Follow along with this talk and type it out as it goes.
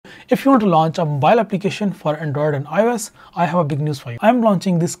If you want to launch a mobile application for Android and iOS, I have a big news for you. I'm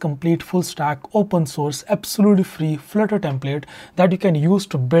launching this complete full stack, open source, absolutely free Flutter template that you can use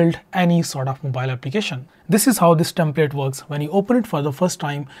to build any sort of mobile application. This is how this template works. When you open it for the first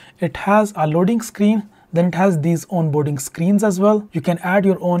time, it has a loading screen. Then it has these onboarding screens as well. You can add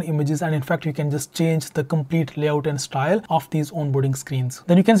your own images, and in fact, you can just change the complete layout and style of these onboarding screens.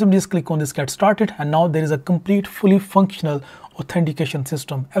 Then you can simply just click on this get started, and now there is a complete fully functional authentication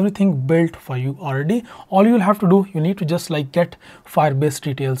system, everything built for you already. All you'll have to do, you need to just get Firebase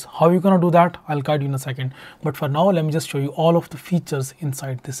details. How you're gonna do that, I'll guide you in a second. But for now, let me just show you all of the features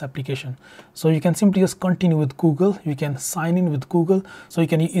inside this application. So you can simply just continue with Google. You can sign in with Google. So you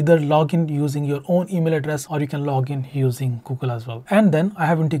can either log in using your own email address, or you can log in using Google as well. And then I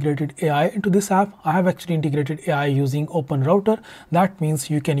have integrated AI into this app. I have actually integrated AI using OpenRouter. That means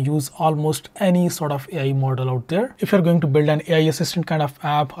you can use almost any sort of AI model out there. If you're going to build an AI assistant kind of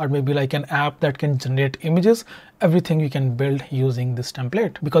app, or maybe like an app that can generate images, everything you can build using this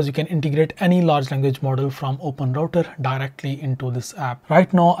template, because you can integrate any large language model from OpenRouter directly into this app.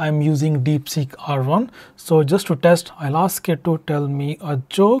 Right now I'm using DeepSeek R1. So just to test, I'll ask it to tell me a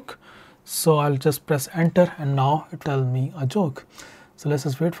joke. So I'll just press enter, and now it tells me a joke. So let's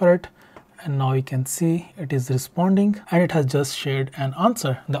just wait for it. And now you can see it is responding, and it has just shared an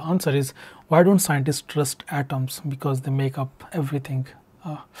answer. The answer is, why don't scientists trust atoms? Because they make up everything.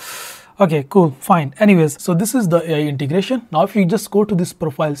 Okay, cool, fine. Anyways, so this is the AI integration. Now, if you just go to this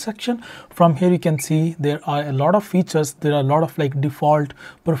profile section, from here you can see there are a lot of features. There are a lot of default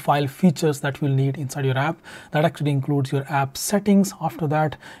profile features that you'll need inside your app. That actually includes your app settings. After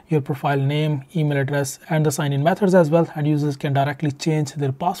that, your profile name, email address, and the sign-in methods as well. And users can directly change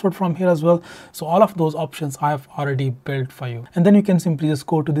their password from here as well. So all of those options I have already built for you. And then you can simply just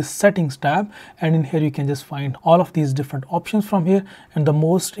go to this settings tab, and in here you can just find all of these different options from here. And the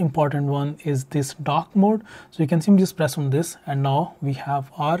most important one is this dark mode. So you can simply just press on this, and now we have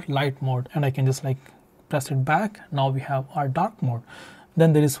our light mode, and I can just press it back. Now we have our dark mode.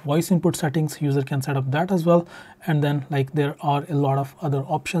 Then there is voice input settings. User can set up that as well. And then there are a lot of other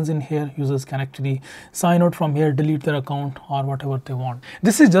options in here. Users can actually sign out from here, delete their account, or whatever they want.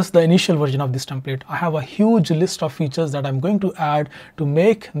 This is just the initial version of this template. I have a huge list of features that I'm going to add to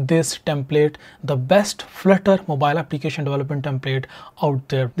make this template the best Flutter mobile application development template out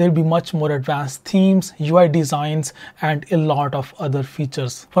there. There'll be much more advanced themes, UI designs, and a lot of other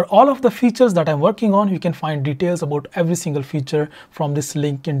features. For all of the features that I'm working on, you can find details about every single feature from this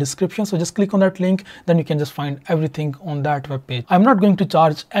link in description. So just click on that link, then you can just find everything on that web page. I'm not going to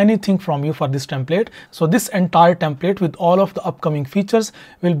charge anything from you for this template. So this entire template with all of the upcoming features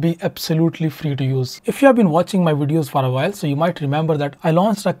will be absolutely free to use. If you have been watching my videos for a while, so you might remember that I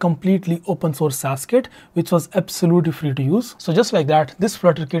launched a completely open source SaaS kit, which was absolutely free to use. So just like that, this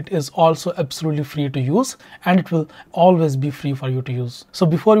Flutter kit is also absolutely free to use, and it will always be free for you to use. So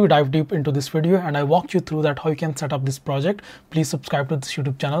before we dive deep into this video and I walk you through that how you can set up this project, please subscribe to this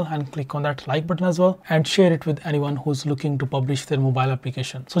YouTube channel and click on that like button as well, and share it with anyone who's looking to publish their mobile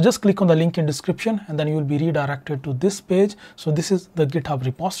application. So just click on the link in description, and then you will be redirected to this page. So this is the GitHub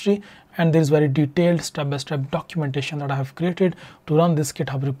repository, and there is very detailed step-by-step documentation that I have created to run this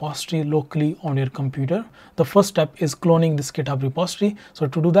GitHub repository locally on your computer. The first step is cloning this GitHub repository. So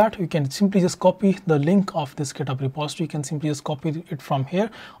to do that, you can simply just copy the link of this GitHub repository. You can simply just copy it from here,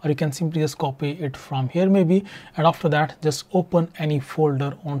 or you can simply just copy it from here maybe. And after that, just open any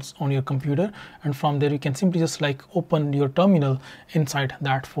folder on your computer, and from there you can simply just open your terminal inside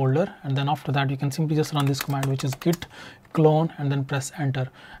that folder. And then after that, you can simply just run this command, which is git clone, and then press enter,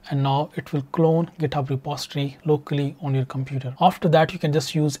 and now it will clone GitHub repository locally on your computer. After that, you can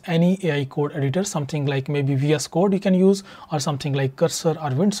just use any AI code editor, something like maybe VS Code you can use, or something like Cursor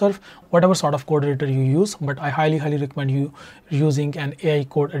or Windsurf, whatever sort of code editor you use. But I highly recommend you using an AI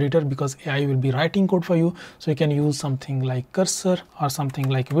code editor, because AI will be writing code for you. So you can use something like Cursor or something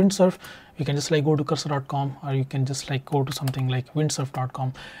like Windsurf. You can just go to cursor.com, or you can just go to something like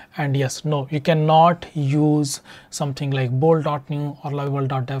windsurf.com. And yes, no, you cannot use something like bold.new or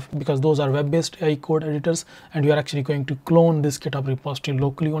lovable.dev, because those are web-based AI code editors, and you are actually going to clone this GitHub repository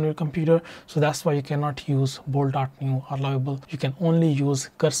locally on your computer. So that's why you cannot use bold.new or lovable. You can only use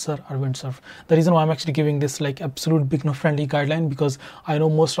Cursor or Windsurf. The reason why I'm actually giving this absolute beginner friendly guideline, because I know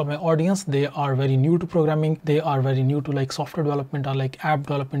most of my audience, they are very new to programming. They are very new to software development or app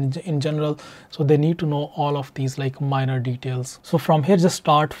development in general. people, so they need to know all of these like minor details. So from here, just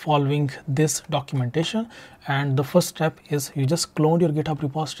start following this documentation. And the first step is you just clone your GitHub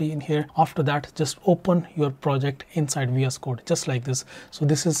repository in here. After that, just open your project inside VS Code, just like this. So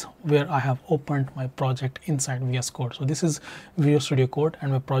this is where I have opened my project inside VS Code. So this is Visual Studio Code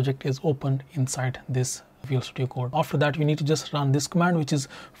and my project is opened inside this Visual Studio Code. After that, you need to just run this command, which is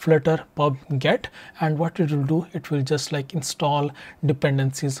flutter pub get, and what it will do, it will just like install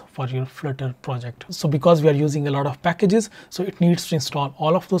dependencies for your Flutter project. So because we are using a lot of packages, so it needs to install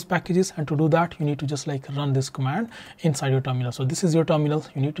all of those packages, and to do that, you need to just like run this command inside your terminal. So this is your terminal,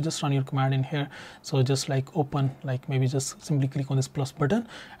 you need to just run your command in here. So just like open, like maybe just simply click on this plus button,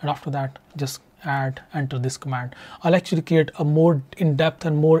 and after that, just enter this command. I'll actually create a more in-depth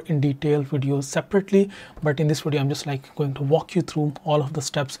and more in detail video separately, but in this video I'm just like going to walk you through all of the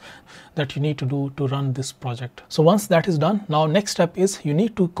steps that you need to do to run this project. So once that is done, now next step is you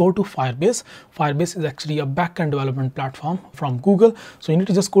need to go to Firebase. Firebase is actually a backend development platform from Google, so you need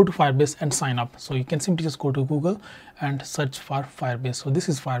to just go to Firebase and sign up. So you can simply just go to Google and search for Firebase. So this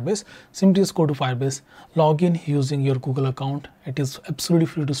is Firebase. Simply just go to Firebase, log in using your Google account. It is absolutely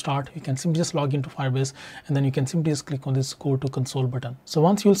free to start. You can simply just log into Firebase, and then you can simply just click on this go to console button. So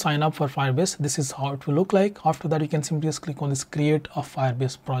once you'll sign up for Firebase, this is how it will look like. After that, you can simply just click on this create a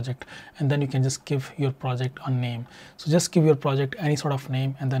Firebase project, and then you can just give your project a name. So just give your project any sort of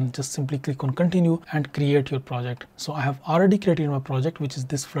name, and then just simply click on continue and create your project. So I have already created my project, which is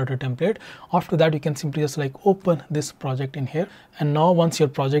this Flutter template. After that, you can simply just like open this project in here. And now once your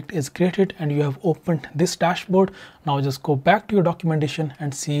project is created and you have opened this dashboard, now just go back to your documentation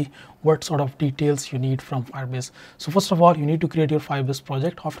and see what sort of details you need from Firebase. So first of all, you need to create your Firebase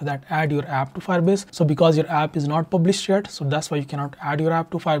project. After that, add your app to Firebase. So because your app is not published yet, so that's why you cannot add your app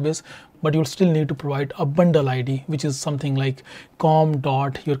to Firebase, but you'll still need to provide a bundle ID, which is something like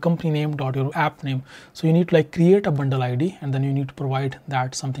your company name your app name. So you need to like create a bundle ID, and then you need to provide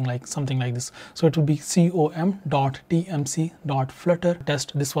that something like this. So it will be com.tmc.flutter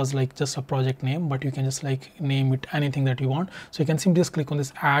test. This was like just a project name, but you can just like name it anything that you want. So you can simply just click on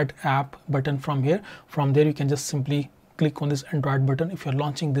this add app button from here. From there, you can just simply click on this Android button if you're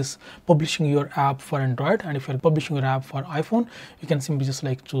launching this, publishing your app for Android, and if you're publishing your app for iPhone, you can simply just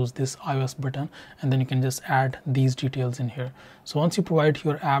like choose this iOS button, and then you can just add these details in here. So once you provide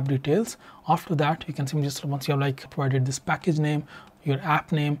your app details, after that, you can simply just, once you have like provided this package name, your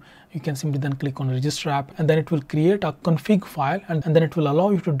app name, you can simply then click on register app, and then it will create a config file, and then it will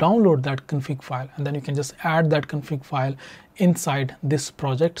allow you to download that config file, and then you can just add that config file inside this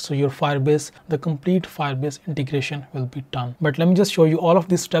project. So your Firebase, the complete Firebase integration will be done. But let me just show you all of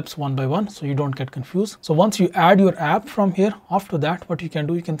these steps one by one so you don't get confused. So once you add your app from here, after that, what you can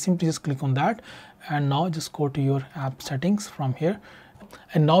do, you can simply just click on that, and now just go to your app settings from here.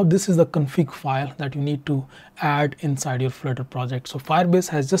 And now this is the config file that you need to add inside your Flutter project. So Firebase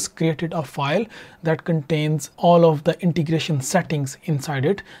has just created a file that contains all of the integration settings inside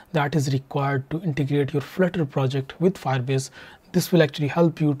it that is required to integrate your Flutter project with Firebase. This will actually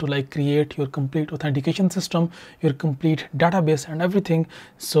help you to like create your complete authentication system, your complete database and everything.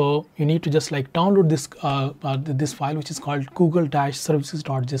 So you need to just like download this this file, which is called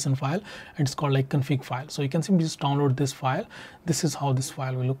google-services.json file, and it's called like config file. So you can simply just download this file. This is how this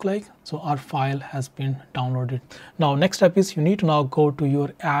file will look like. So our file has been downloaded. Now next step is you need to now go to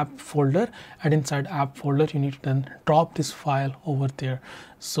your app folder, and inside app folder you need to then drop this file over there.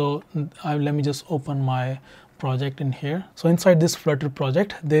 So let me just open my project in here. So inside this Flutter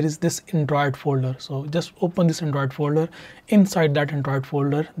project, there is this Android folder. So just open this Android folder. Inside that Android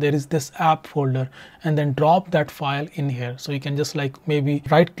folder, there is this app folder, and then drop that file in here. So you can just like maybe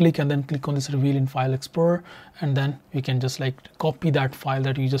right click and then click on this reveal in file explorer, and then you can just like copy that file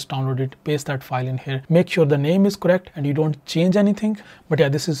that you just downloaded, paste that file in here. Make sure the name is correct and you don't change anything. But yeah,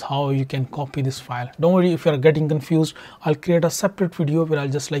 this is how you can copy this file. Don't worry if you're getting confused. I'll create a separate video where I'll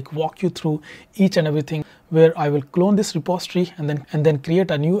just like walk you through each and everything, where I will clone this repository and then create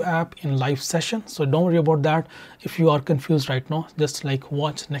a new app in live session. So don't worry about that. If you are confused right now, just like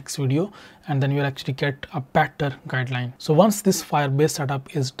watch next video, and then you'll actually get a better guideline. So once this Firebase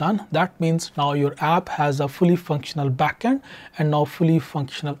setup is done, that means now your app has a fully functional backend and now fully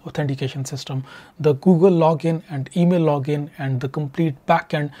functional authentication system. The Google login and email login and the complete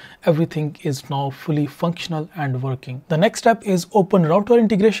backend, everything is now fully functional and working. The next step is open router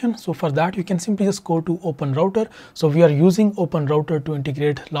integration. So for that, you can simply just go to open Open Router. So we are using Open Router to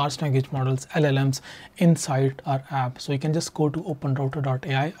integrate large language models, LLMs, inside our app. So you can just go to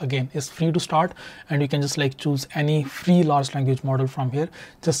openrouter.ai. Again, it's free to start, and you can just like choose any free large language model from here.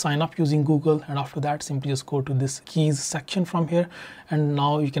 Just sign up using Google, and after that simply just go to this keys section from here, and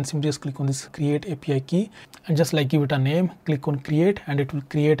now you can simply just click on this create API key and just like give it a name, click on create, and it will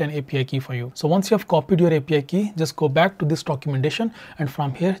create an API key for you. So once you have copied your API key, just go back to this documentation, and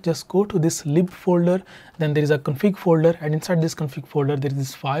from here just go to this lib folder. Then there is a config folder, and inside this config folder there is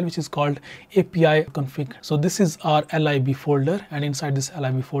this file which is called API config. So this is our lib folder, and inside this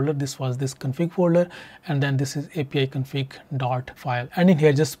lib folder this was this config folder, and then this is API config dot file, and in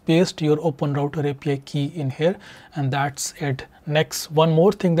here just paste your Open Router API key in here, and that's it. Next, one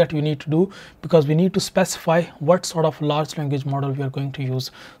more thing that you need to do, because we need to specify what sort of large language model we are going to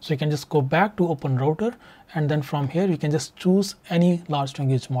use. So you can just go back to Open Router, and then from here you can just choose any large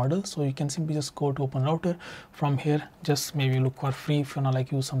language model. So you can simply just go to Open Router. From here just maybe look for free if you wanna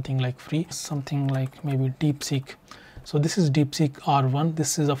like use something like free, something like maybe DeepSeek. So this is DeepSeek R1.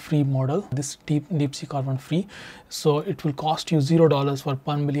 This is a free model. This DeepSeek R1 free. So it will cost you $0 for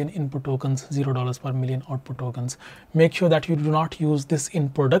per million input tokens, $0 per million output tokens. Make sure that you do not use this in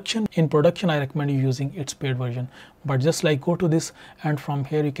production. In production, I recommend you using its paid version. But just like go to this, and from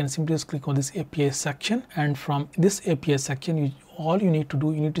here you can simply just click on this API section, and from this API section all you need to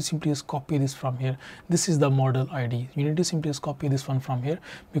do, you need to simply just copy this from here. This is the model ID. You need to simply just copy this one from here,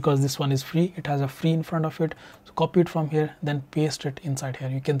 because this one is free. It has a free in front of it. So copy it from here, then paste it inside here.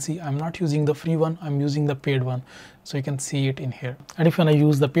 You can see I'm not using the free one, I'm using the paid one. So you can see it in here. And if you want to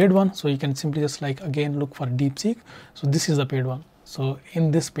use the paid one, so you can simply just like again look for DeepSeek. So this is the paid one. So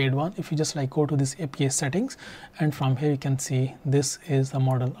in this paid one, if you just like go to this API settings, and from here you can see this is the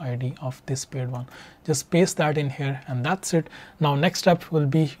model ID of this paid one. Just paste that in here, and that's it. Now next step will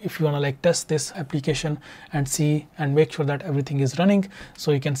be, if you want to like test this application and see and make sure that everything is running,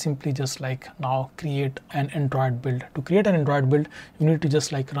 so you can simply just like now create an Android build. To create an Android build, you need to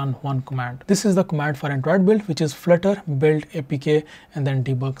just like run one command. This is the command for Android build, which is flutter build apk and then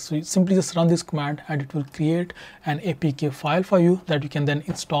debug. So you simply just run this command, and it will create an apk file for you that you can then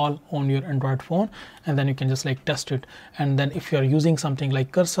install on your Android phone, and then you can just like test it. And then if you are using something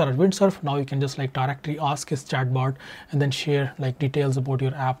like Cursor or Windsurf, now you can just like directly ask his chatbot and then share like details about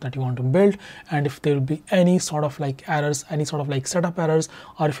your app that you want to build. And if there will be any sort of like errors, any sort of like setup errors,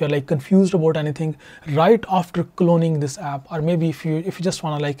 or if you're like confused about anything right after cloning this app, or maybe if you just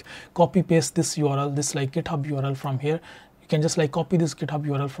want to like copy paste this URL, this like GitHub URL from here, you can just like copy this GitHub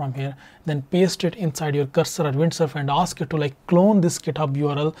URL from here, then paste it inside your Cursor or Windsurf and ask it to like clone this GitHub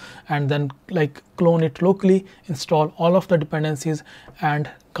URL, and then like clone it locally, install all of the dependencies, and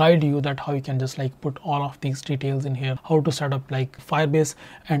guide you that how you can just like put all of these details in here, how to set up like Firebase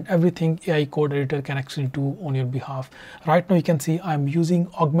and everything AI code editor can actually do on your behalf. Right now you can see I'm using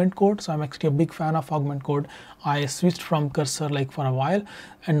Augment Code, so I'm actually a big fan of Augment Code. I switched from Cursor like for a while,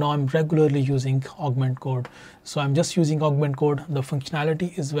 and now I'm regularly using Augment Code. So I'm just using Augment Code. The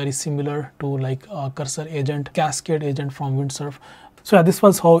functionality is very similar to like a Cursor agent, Cascade agent from Windsurf. So yeah, this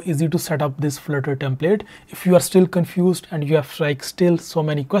was how easy to set up this Flutter template. If you are still confused and you have like still so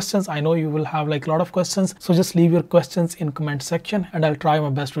many questions, I know you will have like a lot of questions. So just leave your questions in comment section, and I'll try my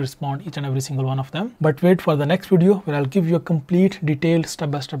best to respond each and every single one of them. But wait for the next video where I'll give you a complete detailed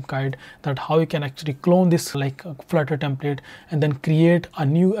step-by-step guide that how you can actually clone this like Flutter template and then create a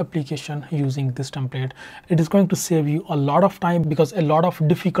new application using this template. It is going to save you a lot of time, because a lot of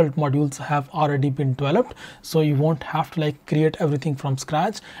difficult modules have already been developed. So you won't have to like create everything from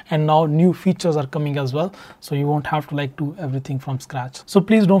scratch, and now new features are coming as well, so you won't have to like do everything from scratch. So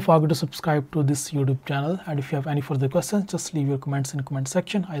please don't forget to subscribe to this YouTube channel, and if you have any further questions, just leave your comments in the comment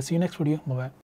section. I see you next video. Bye bye.